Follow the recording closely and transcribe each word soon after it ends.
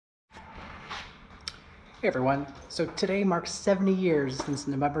Hey everyone, so today marks 70 years since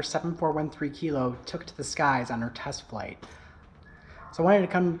November 7413 Kilo took to the skies on her test flight. So I wanted to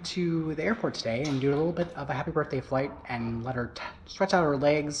come to the airport today and do a little bit of a happy birthday flight and let her stretch out her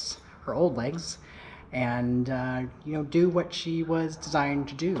legs, her old legs, and do what she was designed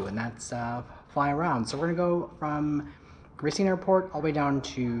to do, and that's fly around. So we're going to go from Racine Airport all the way down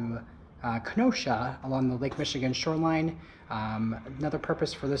to Kenosha along the Lake Michigan shoreline. Another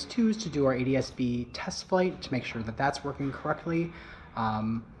purpose for this too is to do our ADSB test flight to make sure that that's working correctly.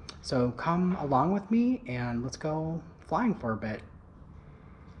 So come along with me and let's go flying for a bit.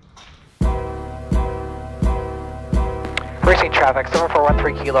 Racine traffic,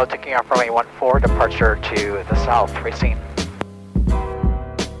 7413 Kilo, taking off runway 14, departure to the south, Racine.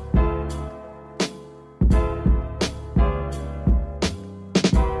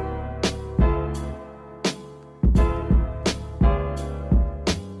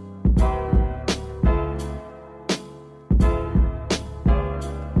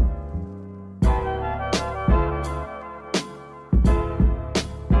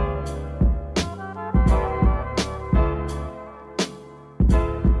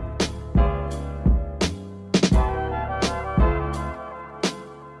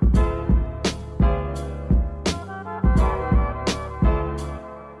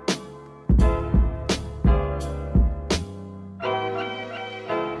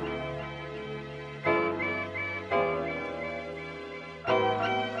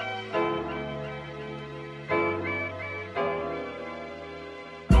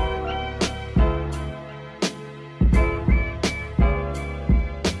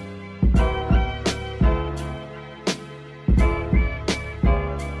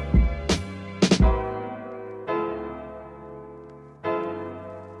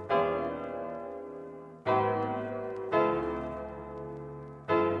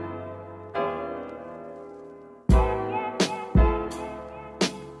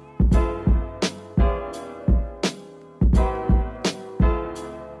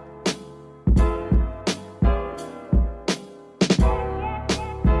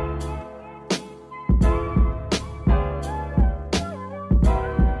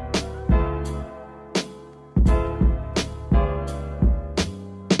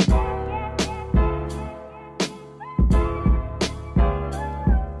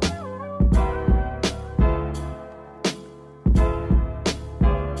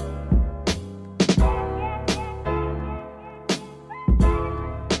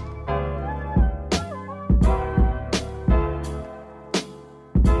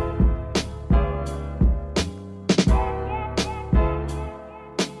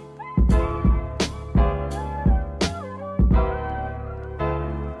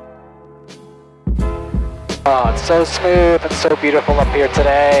 Oh, it's so smooth and so beautiful up here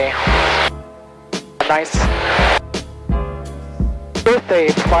today. A nice birthday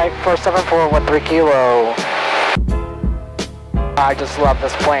flight for 7413 Kilo. I just love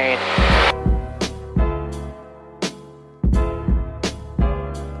this plane.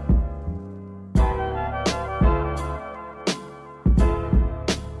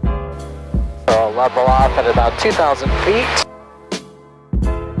 So level off at about 2,000 feet.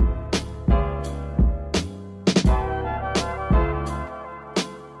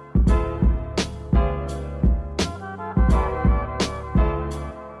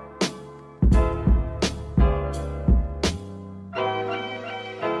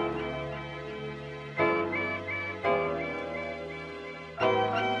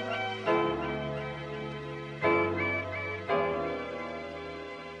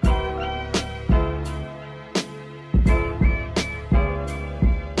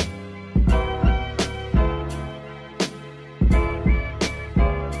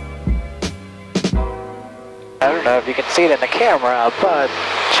 I don't know if you can see it in the camera, but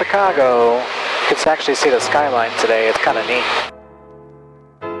Chicago, you can actually see the skyline today. It's kind of neat.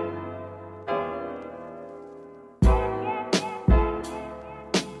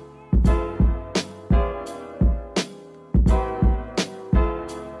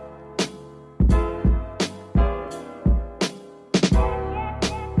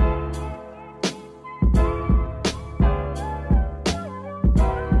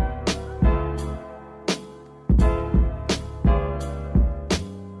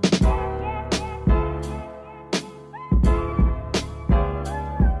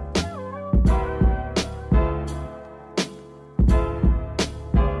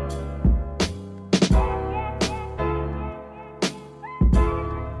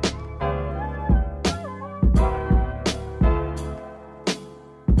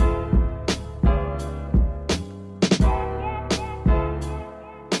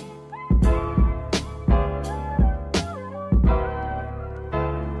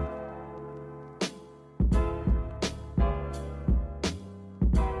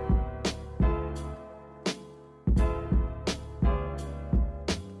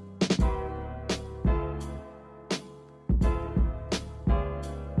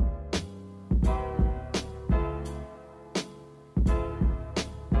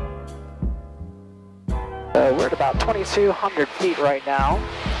 We're at about 2,200 feet right now,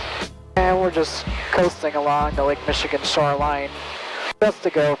 and we're just coasting along the Lake Michigan shoreline just to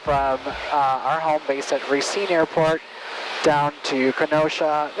go from our home base at Racine Airport down to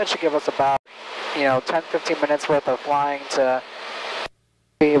Kenosha. That should give us about 10-15 minutes worth of flying to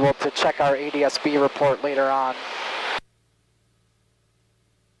be able to check our ADSB report later on.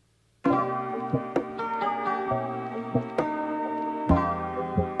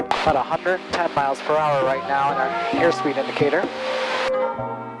 About 110 miles per hour right now in our airspeed indicator.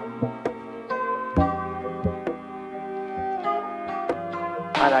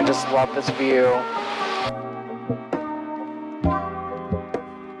 And I just love this view.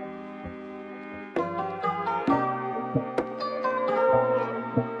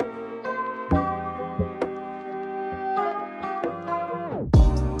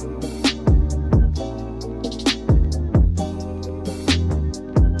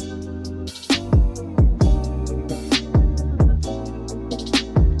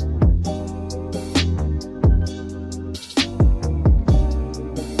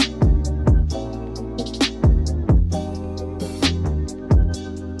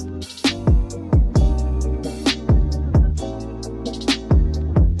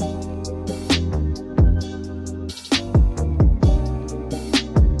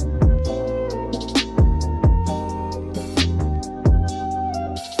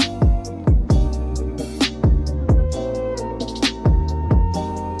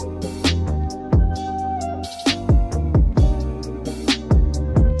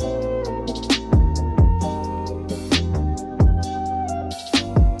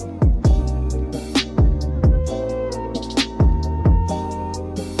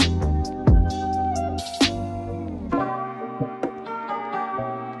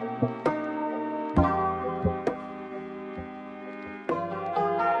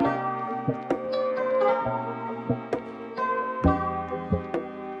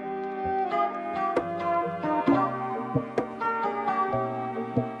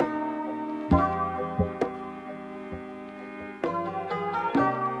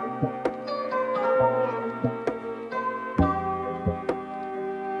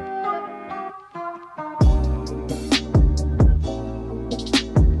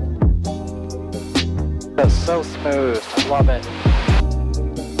 That's so smooth, I love it.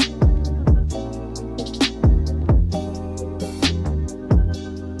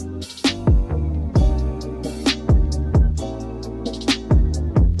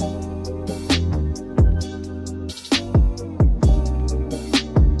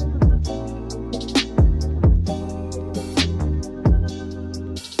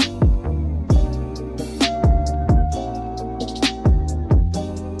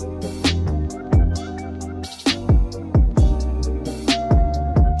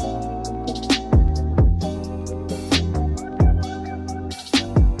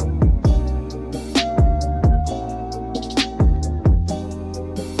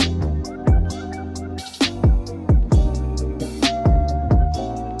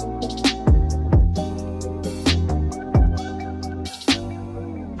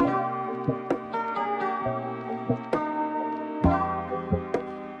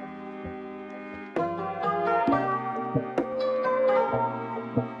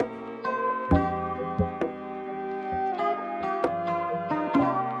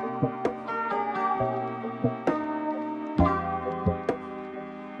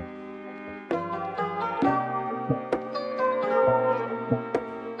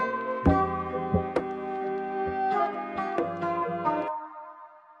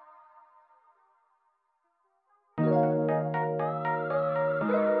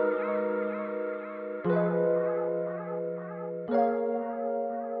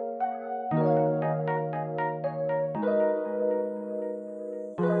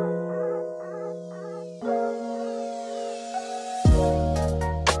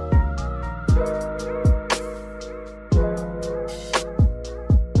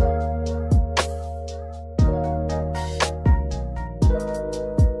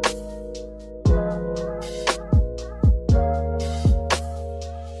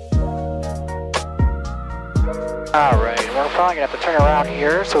 Alright, we're probably going to have to turn around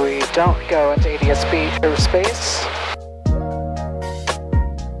here so we don't go into ADSB airspace.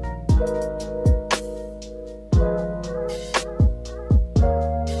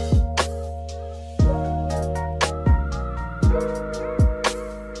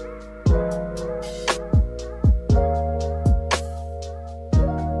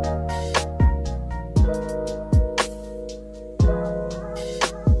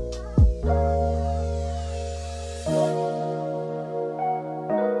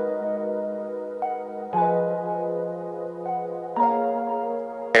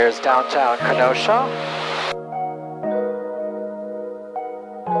 Here's downtown Kenosha.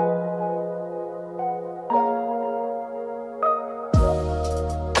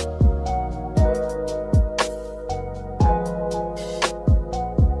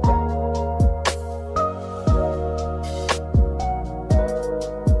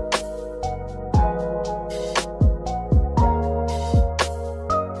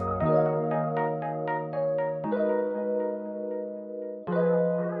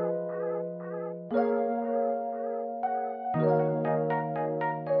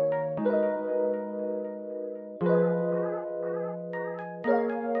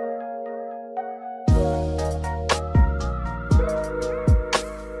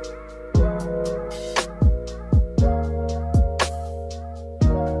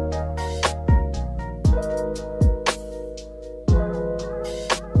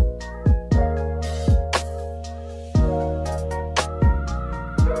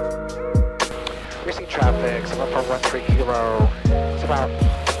 Traffic, 7413 Kilo. It's about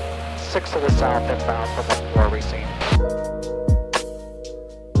 6 to the south inbound from where we seen.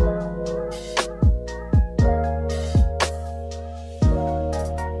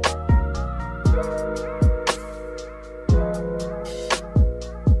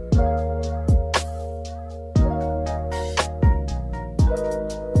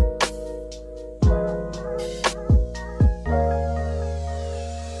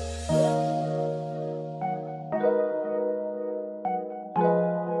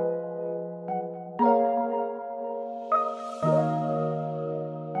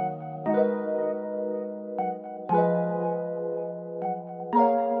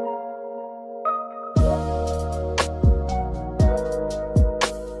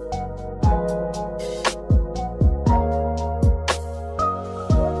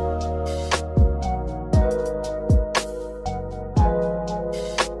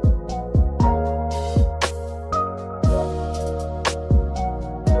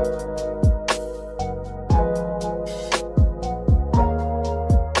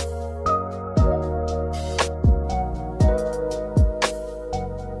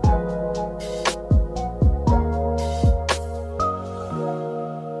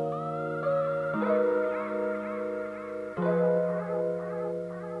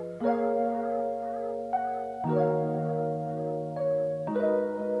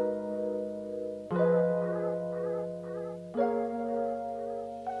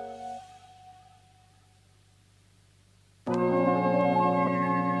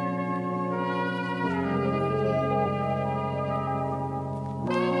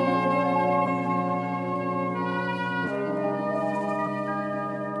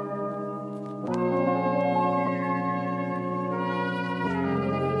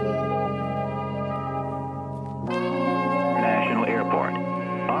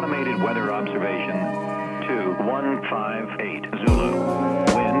 Automated weather observation 2158 Zulu.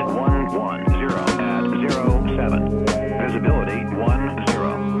 Wind 110 at 07. Visibility 10.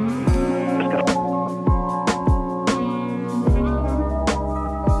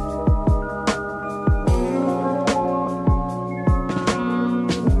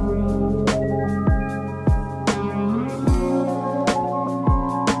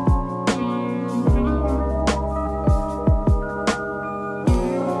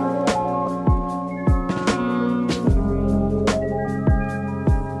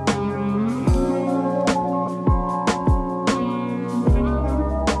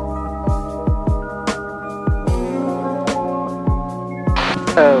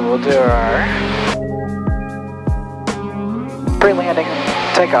 We'll do our pre-landing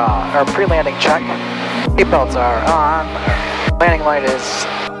takeoff, or pre-landing check. Seatbelts are on. Landing light is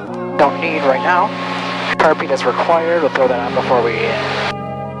don't need right now. Carpet is required. We'll throw that on before we.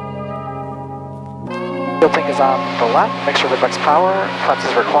 Fuel tank is on the left. Make sure the flex power. Flex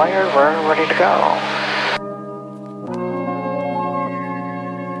is required. We're ready to go.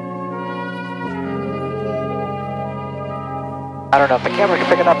 I don't know if the camera can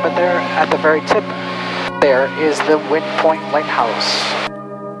pick it up, but there at the very tip, there is the Wind Point Lighthouse.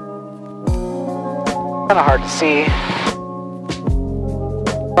 Kind of hard to see,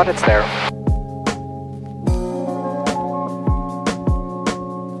 but it's there.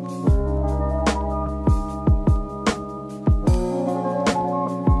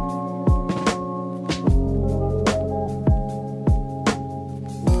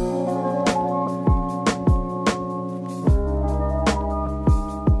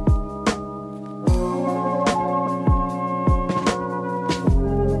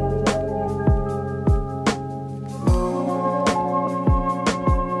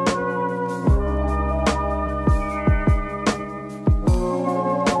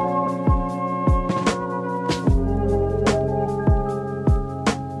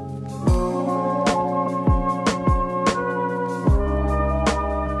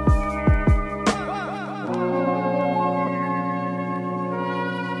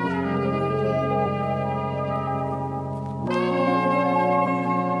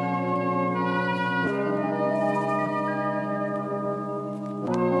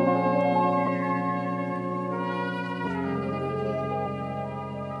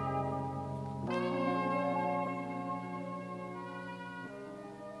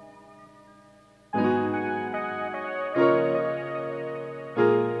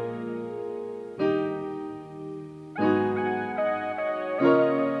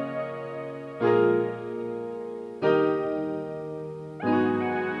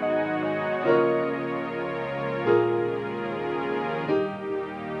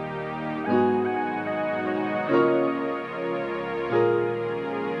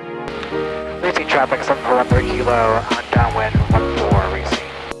 Racing traffic 7413 kilo on downwind 14 racing.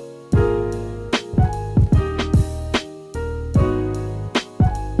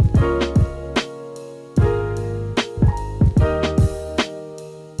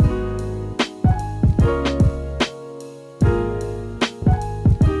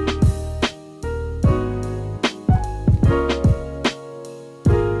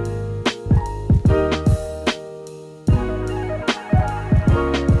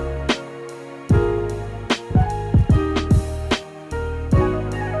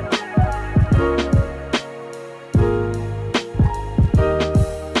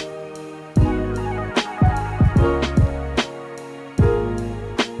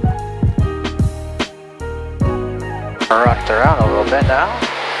 Rocked around a little bit now.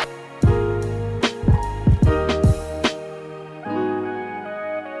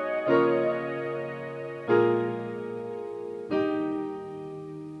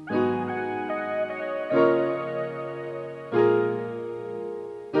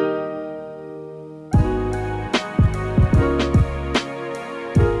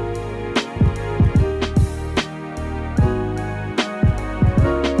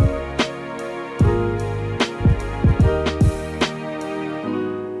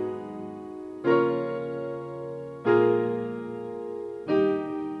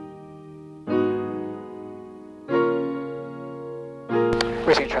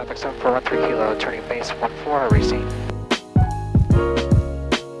 Racing traffic 7413 kilo, turning base 14 racing.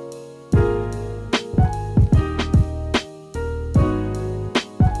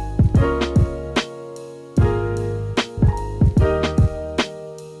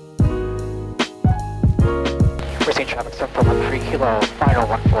 Racing traffic 7413 kilo, final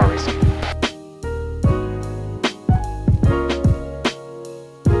 14 racing.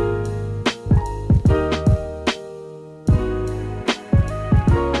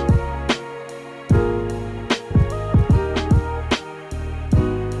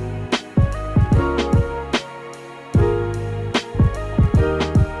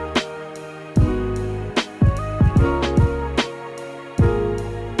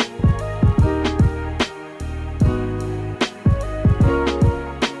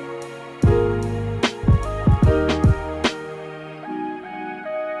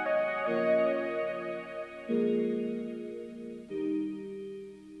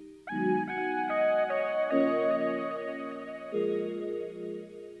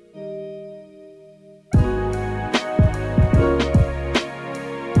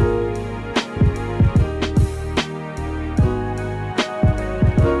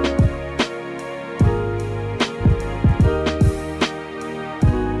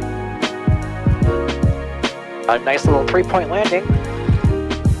 A nice little 3-point landing.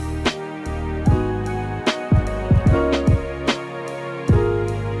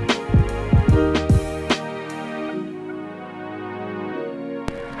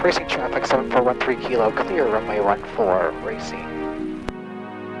 Racing traffic 7413 kilo, clear runway 14 racing.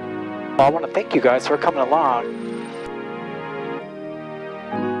 Well, I want to thank you guys for coming along.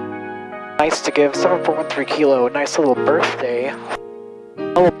 Nice to give 7413 kilo a nice little birthday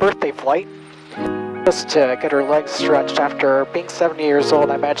flight. Just to get her legs stretched after being 70 years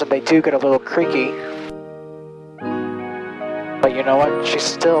old. I imagine they do get a little creaky. But you know what? She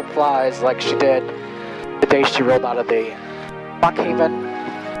still flies like she did the day she rolled out of the Lockhaven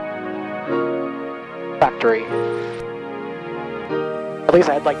factory. At least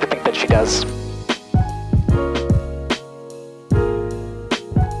I'd like to think that she does.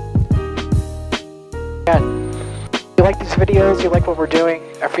 Again, if you like these videos, you like what we're doing,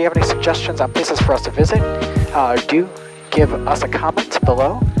 if you have any suggestions on places for us to visit, do give us a comment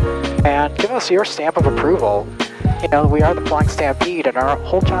below and give us your stamp of approval. You know, we are the Flying Stampede and our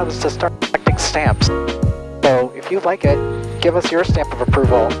whole job is to start collecting stamps. So if you like it, give us your stamp of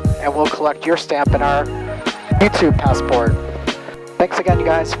approval and we'll collect your stamp in our YouTube passport. Thanks again, you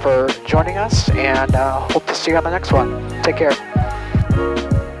guys, for joining us, and hope to see you on the next one. Take care.